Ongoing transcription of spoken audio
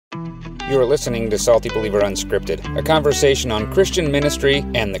You are listening to Salty Believer Unscripted, a conversation on Christian ministry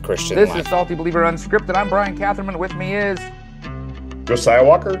and the Christian life. This is Salty Believer Unscripted. I'm Bryan Catherman. With me is Josiah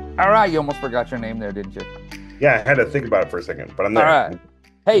Walker? All right, you almost forgot your name there, didn't you? Yeah, I had to think about it for a second, but I'm there. All right.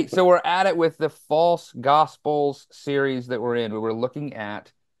 Hey, so we're at it with the false gospels series that we're in. We were looking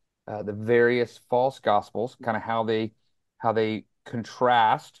at the various false gospels, kind of how they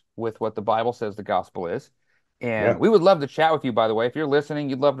contrast with what the Bible says the gospel is. And we would love to chat with you, by the way. If you're listening,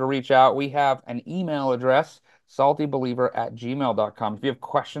 you'd love to reach out. We have an email address, SaltyBeliever@gmail.com. If you have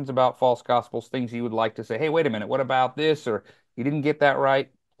questions about false gospels, things you would like to say, hey, wait a minute, what about this? Or you didn't get that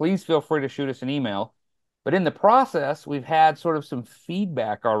right, please feel free to shoot us an email. But in the process, we've had sort of some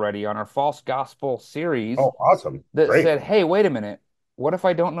feedback already on our false gospel series. Oh, awesome. That Great. said, hey, wait a minute, what if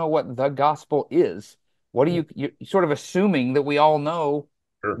I don't know what the gospel is? What are you're sort of assuming that we all know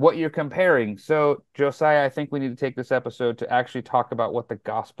what you're comparing. So, Josiah, I think we need to take this episode to actually talk about what the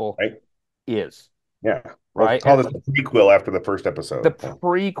gospel is. Yeah. Right. Let's call this the prequel after the first episode. The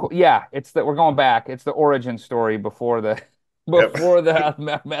prequel. Yeah. It's that we're going back. It's the origin story before the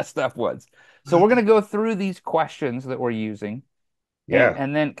the messed up ones. So we're going to go through these questions that we're using. Yeah.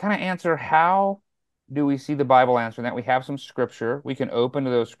 And then kind of answer, how do we see the Bible answering that? We have some scripture. We can open to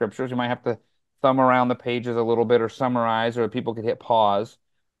those scriptures. You might have to thumb around the pages a little bit or summarize, or people could hit pause.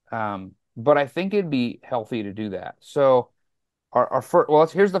 But I think it'd be healthy to do that. So our first, well,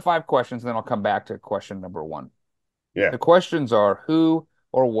 here's the 5 questions, and then I'll come back to question number 1. Yeah. The questions are: who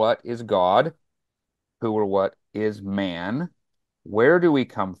or what is God? Who or what is man? Where do we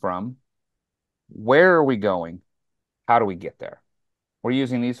come from? Where are we going? How do we get there? We're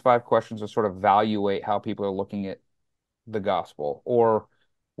using these 5 questions to sort of evaluate how people are looking at the gospel, or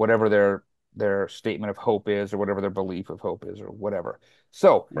whatever their statement of hope is, or whatever their belief of hope is, or whatever.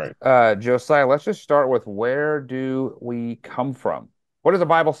 So, Josiah, let's just start with, where do we come from? What does the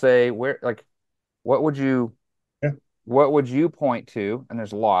Bible say? Where, like, what would you point to? And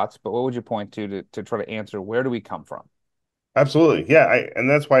there's lots, but what would you point to try to answer, where do we come from? Absolutely. Yeah. And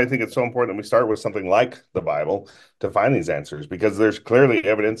that's why I think it's so important that we start with something like the Bible to find these answers, because there's clearly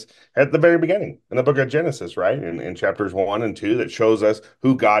evidence at the very beginning in the book of Genesis, right? In chapters 1 and 2, that shows us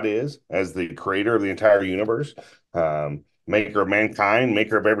who God is as the creator of the entire universe, maker of mankind,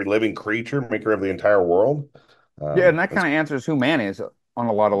 maker of every living creature, maker of the entire world. And that kind of answers who man is on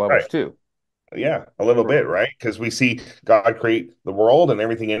a lot of levels too. Yeah, a little bit, right? Because we see God create the world and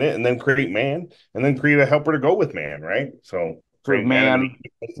everything in it, and then create man, and then create a helper to go with man, right? So create man,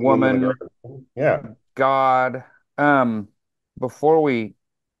 woman, God. Before we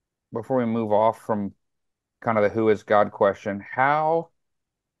move off from kind of the who is God question, how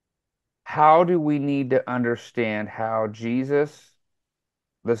do we need to understand how Jesus,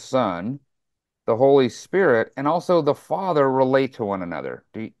 the Son, the Holy Spirit, and also the Father relate to one another?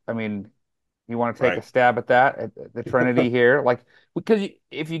 You want to take a stab at that, at the Trinity here? Like, because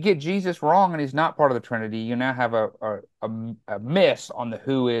if you get Jesus wrong and he's not part of the Trinity, you now have a miss on the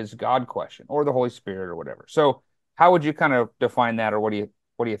who is God question, or the Holy Spirit, or whatever. So how would you kind of define that, or what do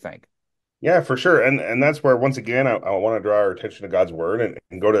you think? Yeah, for sure. And that's where, once again, I want to draw our attention to God's word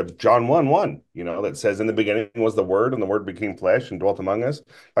and go to John 1:1, that says, in the beginning was the Word, and the Word became flesh and dwelt among us,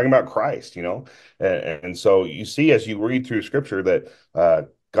 talking about Christ, and so you see, as you read through scripture, that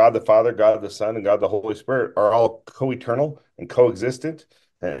God the Father, God the Son, and God the Holy Spirit are all co-eternal and coexistent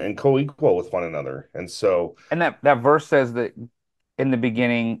and co-equal with one another. And so, and that verse says that in the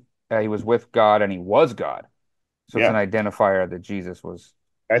beginning he was with God and he was God. So it's an identifier that Jesus was.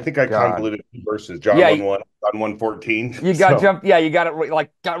 I think I God. convoluted verses. John 1:1, John 1:14. You got jumped. Yeah, you got it.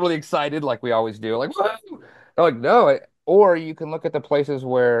 Got really excited, like we always do. Like, whoa! Like, no. Or you can look at the places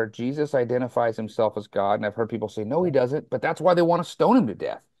where Jesus identifies himself as God, and I've heard people say, no, he doesn't, but that's why they want to stone him to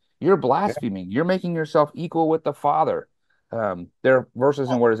death. You're blaspheming. You're making yourself equal with the Father. There are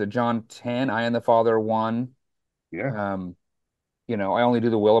verses in, where is it, John 10, I and the Father are one. Yeah. I only do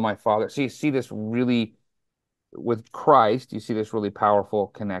the will of my Father. So you see this really, with Christ, you see this really powerful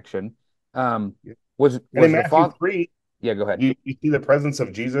connection. Was in the Father? 3, yeah, go ahead. You see the presence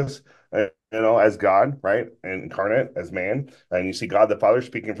of Jesus, as God, right? Incarnate as man. And you see God the Father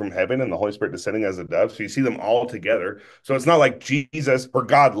speaking from heaven, and the Holy Spirit descending as a dove. So you see them all together. So it's not like Jesus or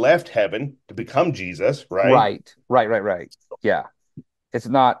God left heaven to become Jesus, right? Right. Yeah. It's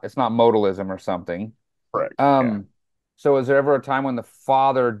not modalism or something. Correct. So is there ever a time when the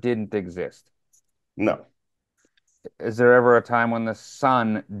Father didn't exist? No. Is there ever a time when the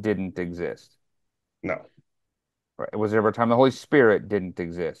Son didn't exist? No. Right. Was there ever a time the Holy Spirit didn't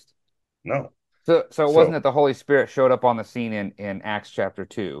exist? No. So it wasn't that the Holy Spirit showed up on the scene in Acts chapter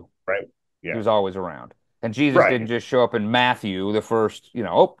 2. Right. Yeah. He was always around. And Jesus Right. didn't just show up in Matthew, the first,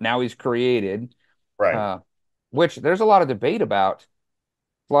 oh, now he's created. Right. Uh, which there's a lot of debate about.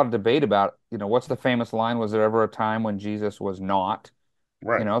 What's the famous line? Was there ever a time when Jesus was not?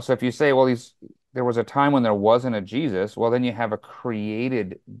 Right. So if you say, well, there was a time when there wasn't a Jesus, well, then you have a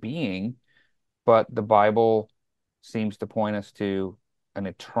created being, but the Bible seems to point us to an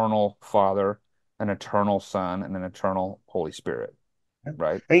eternal Father, an eternal Son, and an eternal Holy Spirit,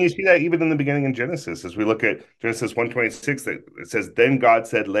 right? And you see that even in the beginning in Genesis, as we look at Genesis 1:26, that it says, Then God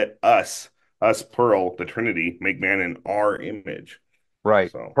said, Let us plural, the Trinity, make man in our image.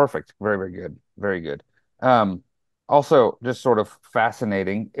 Right. So Perfect. Very, very good. Very good. Um, Also, just sort of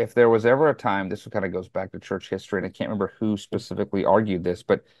fascinating. If there was ever a time, this kind of goes back to church history, and I can't remember who specifically argued this,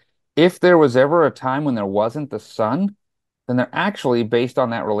 but if there was ever a time when there wasn't the Son, then there actually, based on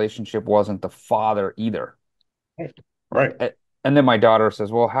that relationship, wasn't the Father either. Right. right. And then my daughter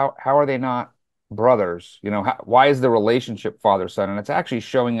says, well, how are they not brothers? Why is the relationship father-son? And it's actually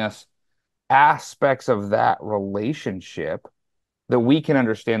showing us aspects of that relationship that we can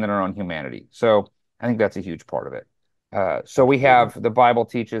understand in our own humanity. So I think that's a huge part of it. So we Absolutely. have the Bible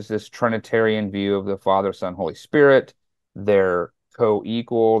teaches this Trinitarian view of the Father, Son, Holy Spirit. They're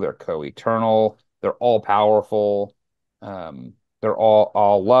co-equal, they're co-eternal, they're all powerful, they're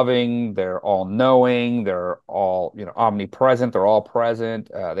all loving, they're all knowing, they're all omnipresent, they're all present.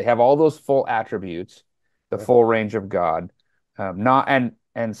 They have all those full attributes, the Yeah. full range of God. Not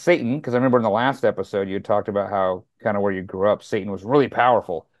and Satan, because I remember in the last episode you talked about how kind of where you grew up, Satan was really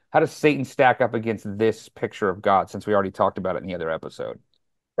powerful. How does Satan stack up against this picture of God, since we already talked about it in the other episode?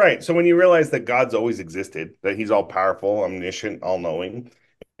 Right. So when you realize that God's always existed, that he's all powerful, omniscient, all knowing,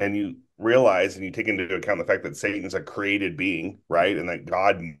 and you realize and you take into account the fact that Satan's a created being, right? And that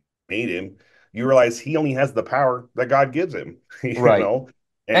God made him, you realize he only has the power that God gives him, Right.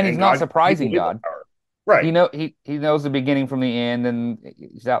 And he's and not God can take surprising away the God. power. He Right. know he knows the beginning from the end, and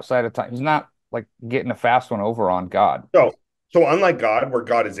he's outside of time. He's not like getting a fast one over on God. So unlike God, where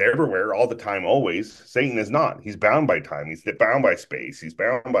God is everywhere all the time, always, Satan is not. He's bound by time. He's bound by space. He's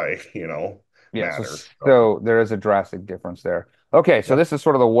bound by, Yeah, so matter. So, so there is a drastic difference there. Okay, so yep. this is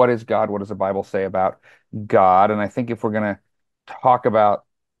sort of the what is God? What does the Bible say about God? And I think if we're going to talk about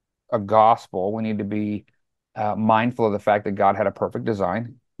a gospel, we need to be mindful of the fact that God had a perfect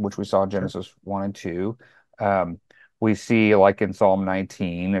design, which we saw in Sure. Genesis 1 and 2. Um, we see, like in Psalm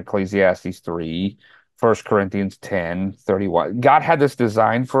 19, Ecclesiastes 3, 1 Corinthians 10, 31. God had this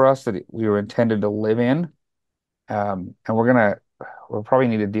design for us that we were intended to live in. And we'll probably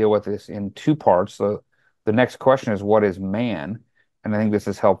need to deal with this in two parts. So the next question is, what is man? And I think this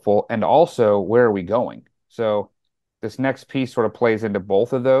is helpful. And also, where are we going? So this next piece sort of plays into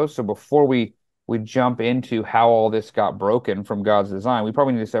both of those. So before we jump into how all this got broken from God's design, we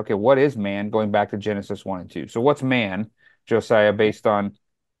probably need to say, okay, what is man? Going back to Genesis 1 and 2. So what's man, Josiah, based on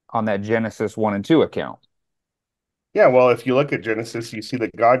that Genesis 1 and 2 account? Yeah, well, if you look at Genesis, you see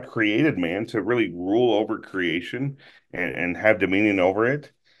that God created man to really rule over creation and have dominion over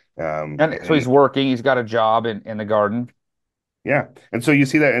it. And so And he's working, he's got a job in the garden. yeah, and so you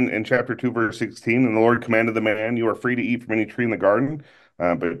see that in chapter 2, verse 16, and the Lord commanded the man, You are free to eat from any tree in the garden,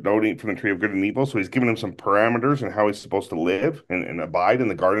 but don't eat from the tree of good and evil. So he's given him some parameters and how he's supposed to live and abide in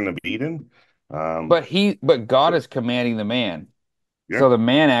the Garden of Eden. Um, But God is commanding the man. yeah. So the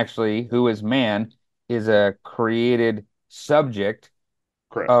man actually, who is man, is a created subject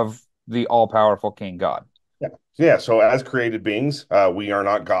Correct. of the all-powerful King God. Yeah. Yeah. So as created beings, we are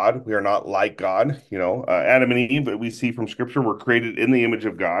not God. We are not like God. Adam and Eve, we see from scripture, were created in the image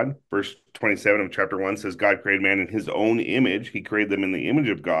of God. Verse 27 of chapter 1 says, God created man in his own image. He created them in the image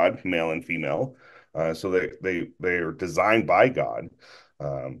of God, male and female. So they are designed by God.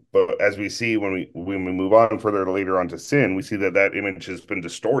 But as we see when we move on further later on to sin, we see that that image has been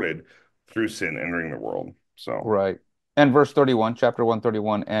distorted through sin entering the world. So Right. And verse 31, chapter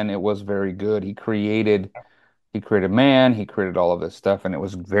 131, and it was very good. He created man, he created all of this stuff, and it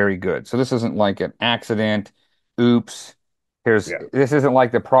was very good. So this isn't like an accident. Oops. yeah, This isn't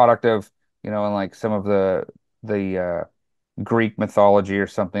like the product of, in like some of the Greek mythology or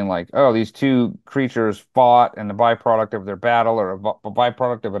something like, oh, these two creatures fought and the byproduct of their battle or a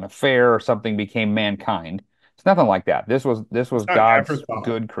byproduct of an affair or something became mankind. It's nothing like that. This was it's not an God's afterthought,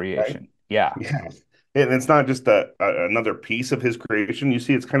 good right? creation. Yeah. Yeah, and it's not just another piece of his creation. You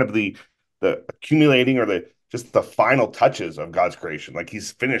see, it's kind of the accumulating or the just the final touches of God's creation. Like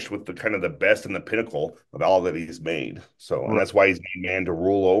he's finished with the kind of the best and the pinnacle of all that he's made. So, and R- that's why he's made man to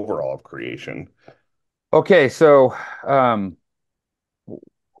rule over all of creation. Okay, so um,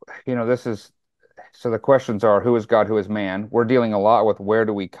 this is so the questions are who is God, who is man? We're dealing a lot with where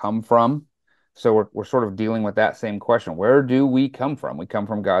do we come from? So we're sort of dealing with that same question. Where do we come from? We come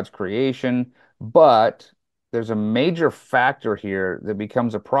from God's creation, but there's a major factor here that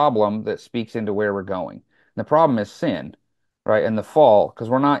becomes a problem that speaks into where we're going. And the problem is sin, right? And the fall, because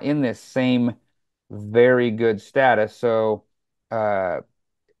we're not in this same very good status. So, uh,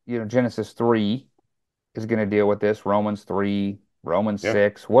 Genesis 3 is going to deal with this. Romans 3, Romans Yeah,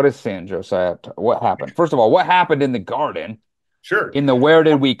 6. What is sin, Josiah? What happened? First of all, what happened in the garden? sure. In the where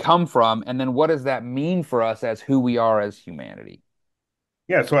did we come from? And then what does that mean for us as who we are as humanity?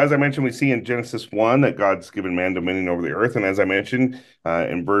 Yeah, so as I mentioned, we see in Genesis 1 that God's given man dominion over the earth. And as I mentioned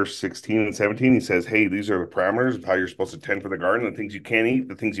in verse 16 and 17, he says, hey, these are the parameters of how you're supposed to tend for the garden, the things you can eat,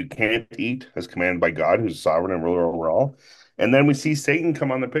 the things you can't eat, as commanded by God, who's sovereign and ruler over all. And then we see Satan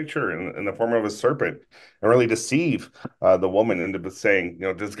come on the picture in the form of a serpent and really deceive the woman into saying,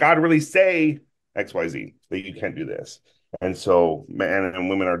 does God really say XYZ, that you can't do this? And so men and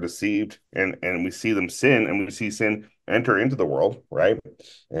women are deceived, and we see them sin, and we see sin enter into the world, right?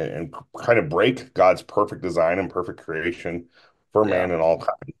 And kind of break God's perfect design and perfect creation for Yeah. man and all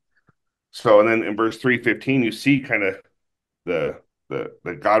kind. So, and then in verse 3:15, you see kind of the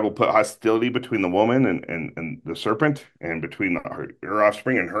that God will put hostility between the woman and the serpent, and between her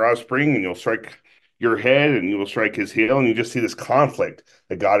offspring and her offspring, and you'll strike your head and you will strike his heel, and you just see this conflict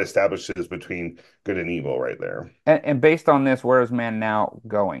that God establishes between good and evil right there. And based on this, where is man now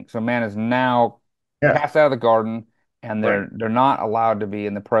going? So man is now Yeah, cast out of the garden, and right. they're not allowed to be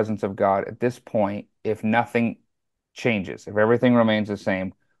in the presence of God at this point if nothing changes, if everything remains the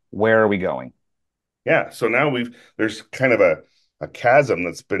same. Where are we going? Yeah. So now there's kind of a chasm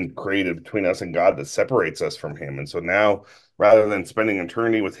that's been created between us and God that separates us from him. And so now rather than spending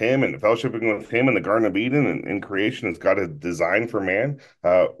eternity with him and fellowshipping with him in the Garden of Eden and in creation as God had designed for man,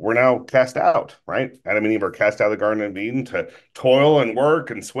 we're now cast out, right? Adam and Eve are cast out of the Garden of Eden to toil and work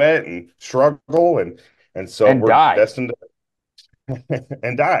and sweat and struggle and so And we're die. destined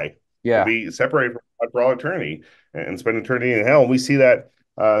and die and Yeah. be separated from God for all eternity and spend eternity in hell. And we see that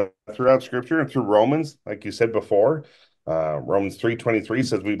throughout Scripture and through Romans, like you said before. Romans 3:23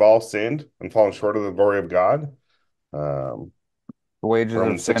 says we've all sinned and fallen short of the glory of God. Um, The wages of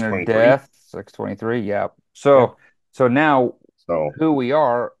Romans sin are 6:23. death, 623. Yeah. Yeah. So now So who we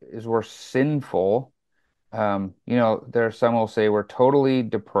are is we're sinful. There are some will say we're totally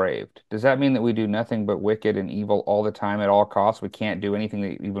depraved. Does that mean that we do nothing but wicked and evil all the time at all costs? We can't do anything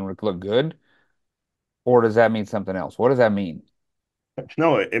that even would look good? Or does that mean something else? What does that mean?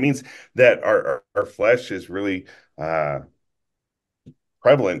 no, it means that our flesh is really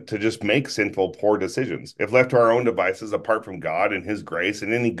prevalent to just make sinful, poor decisions. If left to our own devices, apart from God and His grace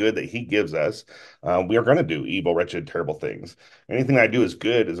and any good that He gives us, we are going to do evil, wretched, terrible things. Anything I do is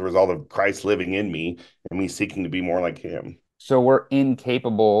good as a result of Christ living in me and me seeking to be more like Him. So we're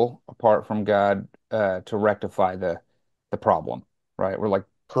incapable, apart from God, to rectify the problem, right? We're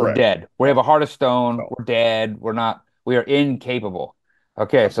Correct. dead. We have a heart of stone. So, We're dead. We are incapable.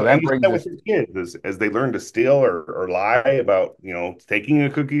 Okay, so absolutely. that And you see brings that with us. your kids as they learn to steal or lie about, taking a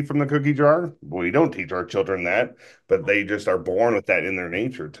cookie from the cookie jar. We don't teach our children that, but they just are born with that in their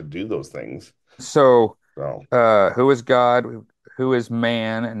nature to do those things. So, So, who is God? Who is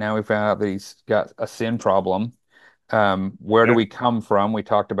man? And now we found out that he's got a sin problem. Where do yeah, we come from? We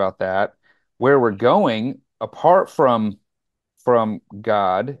talked about that. Where we're going, apart from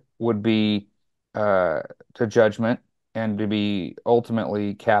God, would be to judgment and to be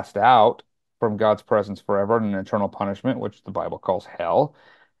ultimately cast out from God's presence forever in an eternal punishment, which the Bible calls hell.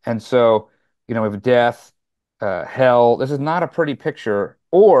 And so, we have death, hell. This is not a pretty picture.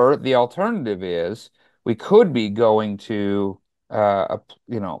 Or the alternative is we could be going to,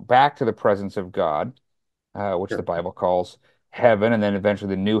 back to the presence of God, which the sure. Bible calls heaven, and then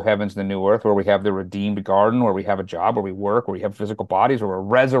eventually the new heavens, the new earth, where we have the redeemed garden, where we have a job, where we work, where we have physical bodies, where we're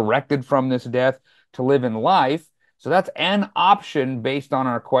resurrected from this death to live in life. So that's an option based on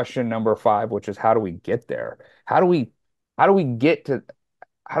our question number 5, which is how do we get there? How do we how do we get to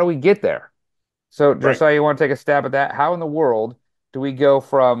how do we get there? So Right. Josiah, you want to take a stab at that? How in the world do we go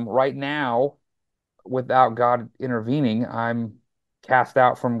from right now without God intervening, I'm cast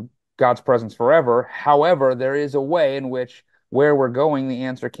out from God's presence forever. However, there is a way in which where we're going, the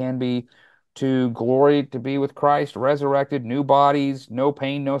answer can be to glory, to be with Christ, resurrected, new bodies, no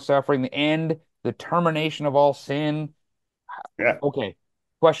pain, no suffering, the end, the termination of all sin. Yeah. Okay.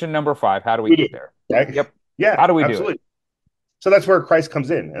 Question number 5, how do we We do. get there? Right. Yep. Yeah, How do we do it? absolutely. So that's where Christ comes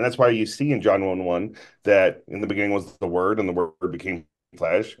in. And that's why you see in John 1:1 that in the beginning was the Word, and the Word became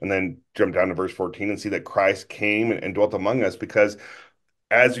flesh. And then jump down to verse 14 and see that Christ came and dwelt among us because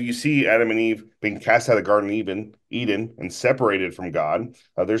as you see Adam and Eve being cast out of the Garden of Eden and separated from God,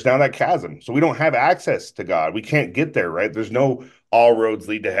 there's now that chasm. So we don't have access to God. We can't get there, right? There's no all roads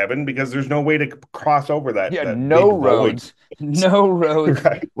lead to heaven because there's no way to cross over Yeah, that no big void, roads, no roads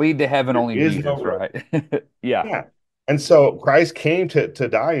right? lead to heaven, There only is no Jesus, road. right? Yeah. Yeah. And so Christ came to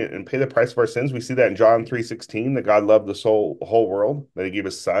die and pay the price of our sins. We see that in John 3:16, that God loved the whole world, that he gave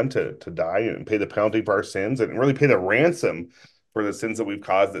his son to die and pay the penalty for our sins and really pay the ransom for the sins that we've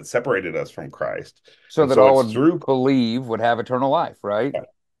caused that separated us from Christ. So And that so all it's would through. believe would have eternal life, right? Yeah.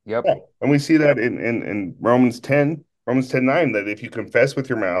 Yep. Yeah. And we see that in Romans 10:9, that if you confess with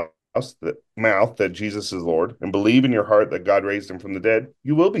your mouth that Jesus is Lord and believe in your heart that God raised him from the dead,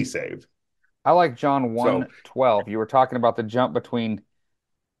 you will be saved. I like John So 1:12. You were talking about the jump between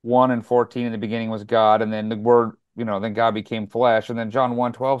 1 and 14. In the beginning was God, and then the word, then God became flesh. And then John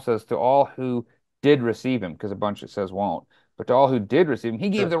 1:12 says, to all who did receive him, because a bunch it says won't, but to all who did receive him, he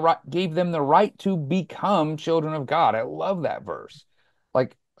sure. gave them the right to become children of God. I love that verse.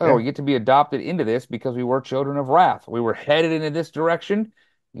 Like, oh, Yeah. we get to be adopted into this because we were children of wrath. We were headed into this direction,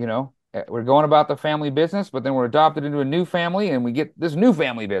 we're going about the family business, but then we're adopted into a new family and we get this new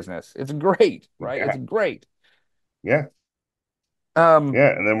family business. It's great, right? It's Yeah. great. Yeah. Um, Yeah,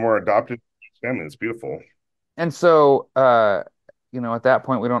 and then we're adopted family. It's beautiful. And so, at that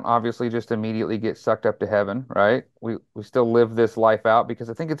point, we don't obviously just immediately get sucked up to heaven, right? We still live this life out, because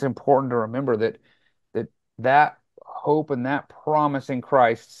I think it's important to remember that that hope and that promise in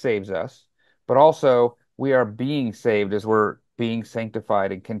Christ saves us, but also we are being saved as we're being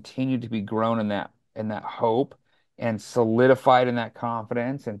sanctified and continue to be grown in that hope and solidified in that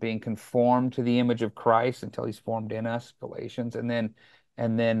confidence and being conformed to the image of Christ until he's formed in us, Galatians, and then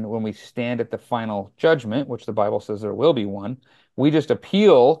when we stand at the final judgment, which the Bible says there will be one, we just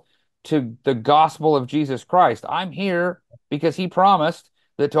appeal to the gospel of Jesus Christ. I'm here because he promised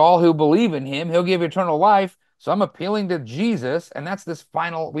that to all who believe in him, he'll give eternal life. So I'm appealing to Jesus, and that's this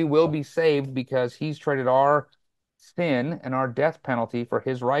final, we will be saved because he's traded our sin and our death penalty for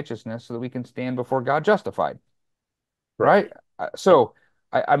his righteousness so that we can stand before God justified, Correct. right? So,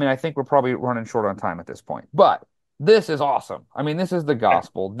 I mean, I think we're probably running short on time at this point, but this is awesome. I mean, this is the Yeah,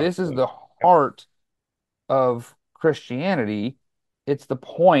 gospel. This is absolutely. the heart of Christianity. It's the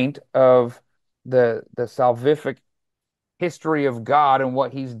point of the salvific history of God and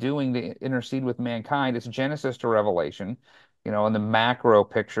what he's doing to intercede with mankind. It's Genesis to Revelation, in the macro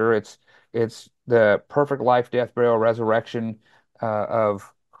picture. It's the perfect life, death, burial, resurrection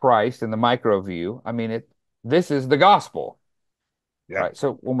of Christ in the micro view. I mean, this is the gospel, Yeah, right?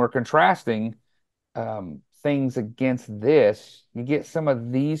 So when we're contrasting things against this, you get some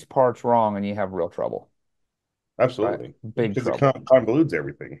of these parts wrong and you have real trouble, right? absolutely. Big Because it trouble. convolutes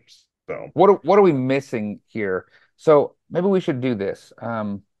everything. So What are we missing here? So maybe we should do this,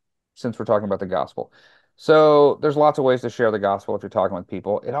 since we're talking about the gospel. So there's lots of ways to share the gospel if you're talking with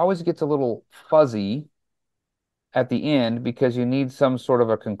people. It always gets a little fuzzy at the end because you need some sort of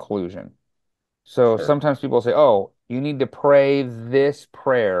a conclusion. So sure. sometimes people say, "Oh, you need to pray this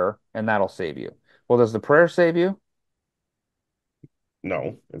prayer and that'll save you." Well, does the prayer save you?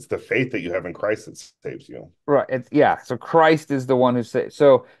 No, it's the faith that you have in Christ that saves you. Right. Yeah. So Christ is the one who says.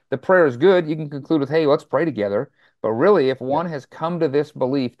 So the prayer is good. You can conclude with, "Hey, let's pray together." But really, if Yeah. one has come to this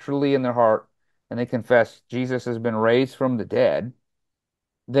belief truly in their heart and they confess Jesus has been raised from the dead,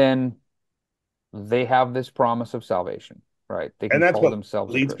 then they have this promise of salvation, right? They can And that's call what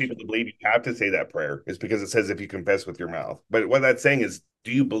themselves a leads people Christian. to believe you have to say that prayer, is because it says if you confess with your mouth. But what that's saying is,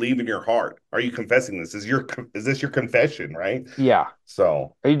 do you believe in your heart? Are you confessing this? Is this your confession, right? Yeah.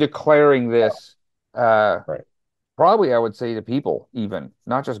 So, Are you declaring this? Uh, right. Probably I would say to people, even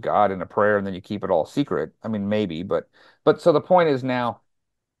not just God in a prayer, and then you keep it all secret. I mean, maybe, but so the point is now,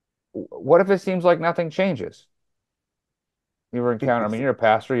 what if it seems like nothing changes? You ever encounter, I mean, you're a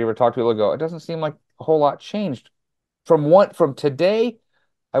pastor, you ever talk to people who go, it doesn't seem like a whole lot changed from today.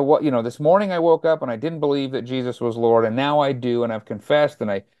 This morning I woke up and I didn't believe that Jesus was Lord, and now I do, and I've confessed,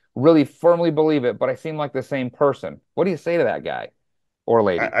 and I really firmly believe it, but I seem like the same person. What do you say to that guy or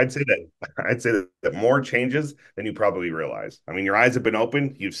lady? I'd say that more changes than you probably realize. I mean, your eyes have been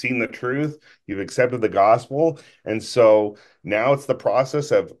opened, you've seen the truth, you've accepted the gospel, and so now it's the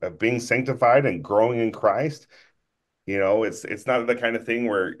process of being sanctified and growing in Christ. It's not the kind of thing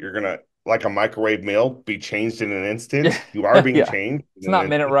where you're gonna, like a microwave meal, be changed in an Yeah, instant. You are being yeah. changed It's in an not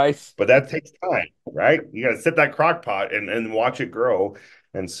minute instant, rice. but that takes time, right? You got to sit that crock pot and watch it grow.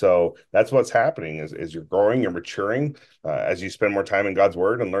 And so that's what's happening is you're growing, you're maturing as you spend more time in God's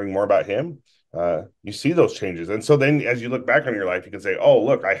Word and learning more about Him. You see those changes, and so then as you look back on your life, you can say, "Oh,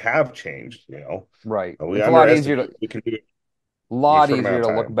 look, I have changed." Right. We It's a lot easier underestimate to what we can do. lot short amount easier of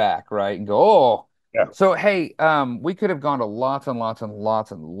to look time. back, right? And go, oh. Yeah. So, hey, we could have gone to lots and lots and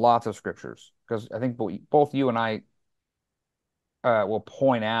lots and lots of scriptures because I think both you and I will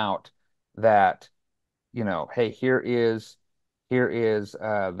point out that, hey, here is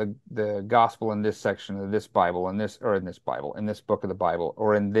the gospel in this section of this Bible, in this Bible, in this book of the Bible,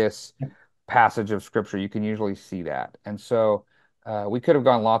 or in this passage of scripture. You can usually see that. And so we could have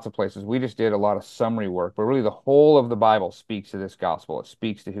gone lots of places. We just did a lot of summary work, but really the whole of the Bible speaks to this gospel. It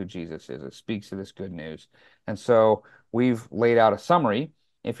speaks to who Jesus is. It speaks to this good news. And so we've laid out a summary.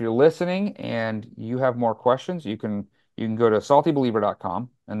 If you're listening and you have more questions, you can go to SaltyBeliever.com,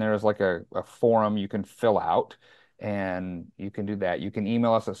 and there's like a forum you can fill out, and you can do that. You can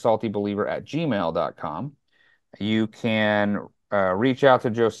email us at SaltyBeliever@gmail.com. You can reach out to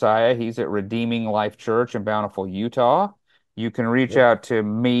Josiah. He's at Redeeming Life Church in Bountiful, Utah. You can reach out to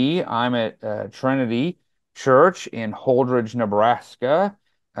me. I'm at Trinity Church in Holdridge, Nebraska.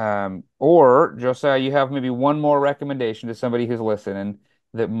 Or, Josiah, you have maybe one more recommendation to somebody who's listening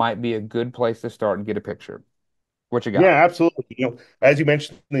that might be a good place to start and get a picture. What you got? Yeah, absolutely. As you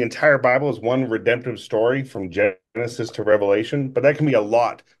mentioned, the entire Bible is one redemptive story from Genesis to Revelation, but that can be a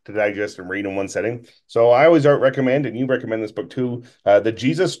lot to digest and read in one setting. So I always recommend, and you recommend this book too, the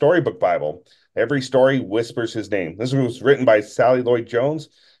Jesus Storybook Bible. Every story whispers his name. This was written by Sally Lloyd-Jones,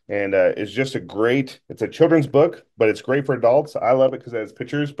 and it's just it's a children's book, but it's great for adults. I love it because it has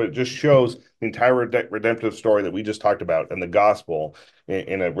pictures, but it just shows the entire redemptive story that we just talked about and the gospel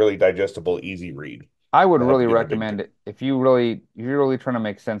in a really digestible, easy read. I would To help really you get the big recommend it if you're really trying to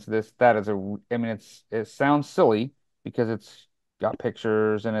make sense of this. I mean, it sounds silly because it's got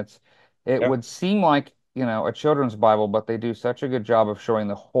pictures and it Yeah. would seem like, a children's Bible, but they do such a good job of showing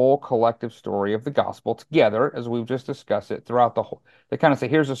the whole collective story of the gospel together, as we've just discussed it throughout the whole. They kind of say,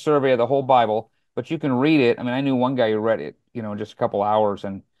 here's a survey of the whole Bible, but you can read it. I mean, I knew one guy who read it, in just a couple hours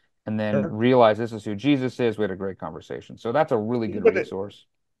and then Sure. realized this is who Jesus is. We had a great conversation. So that's a really good But resource.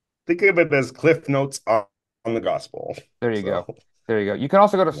 think of it as cliff notes on the gospel. There you So go. There you go. You can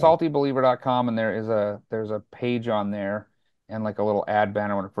also go to yeah. SaltyBeliever.com, and there's a page on there and like a little ad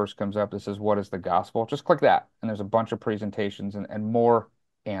banner when it first comes up that says, "What is the gospel?" Just click that, and there's a bunch of presentations and more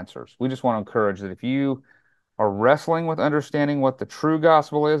answers. We just want to encourage that if you are wrestling with understanding what the true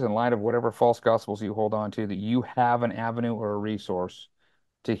gospel is in light of whatever false gospels you hold on to, that you have an avenue or a resource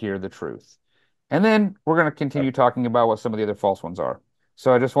to hear the truth. And then we're going to continue talking about what some of the other false ones are.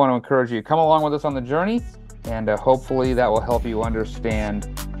 So I just want to encourage you to come along with us on the journey, and hopefully that will help you understand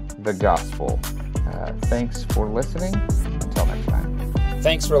the gospel. Thanks for listening. Until next time.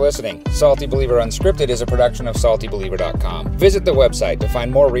 Thanks for listening. Salty Believer Unscripted is a production of SaltyBeliever.com. Visit the website to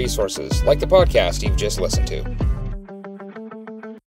find more resources like the podcast you've just listened to.